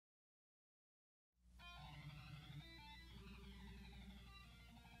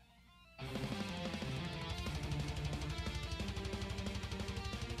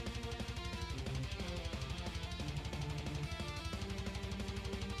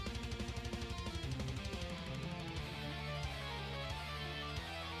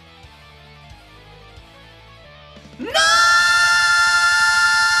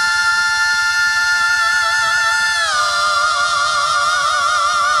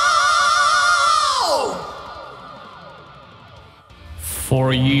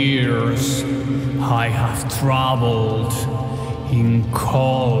For years, I have traveled in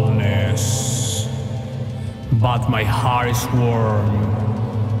coldness, but my heart is warm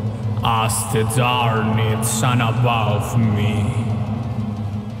as the dark sun above me.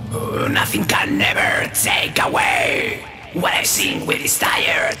 Nothing can ever take away what I sing with these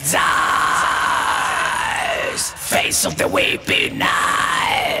tired eyes. Face of the weeping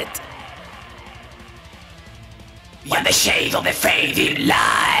night, in the shade of the fading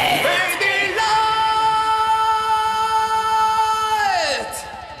light. Fading light.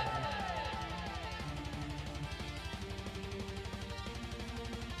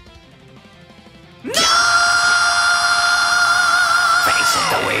 No! Face of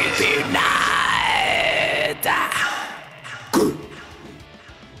the weeping night. Good.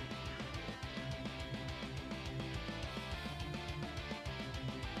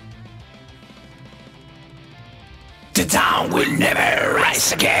 The dawn will never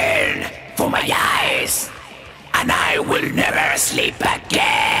rise again for my eyes, and I will never sleep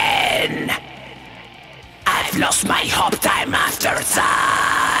again. I've lost my hope time after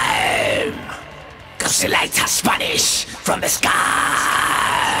time, 'cause the light has vanished from the sky.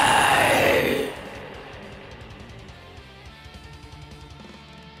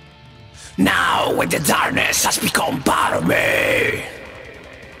 Now when the darkness has become part of me,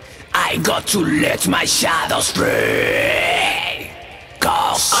 I got to let my shadows free.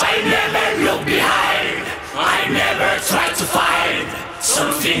 'Cause I never look behind, I never try to find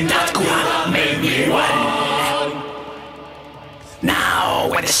something that could have made me one. Now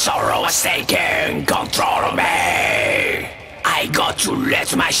when the sorrow has taken control of me, I got to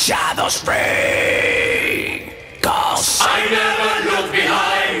let my shadows free. 'Cause I never look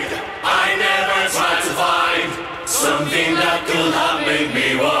behind, I never try to find something that could have made me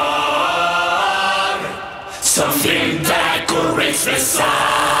one. something that I could reach the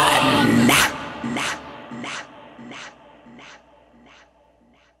sun.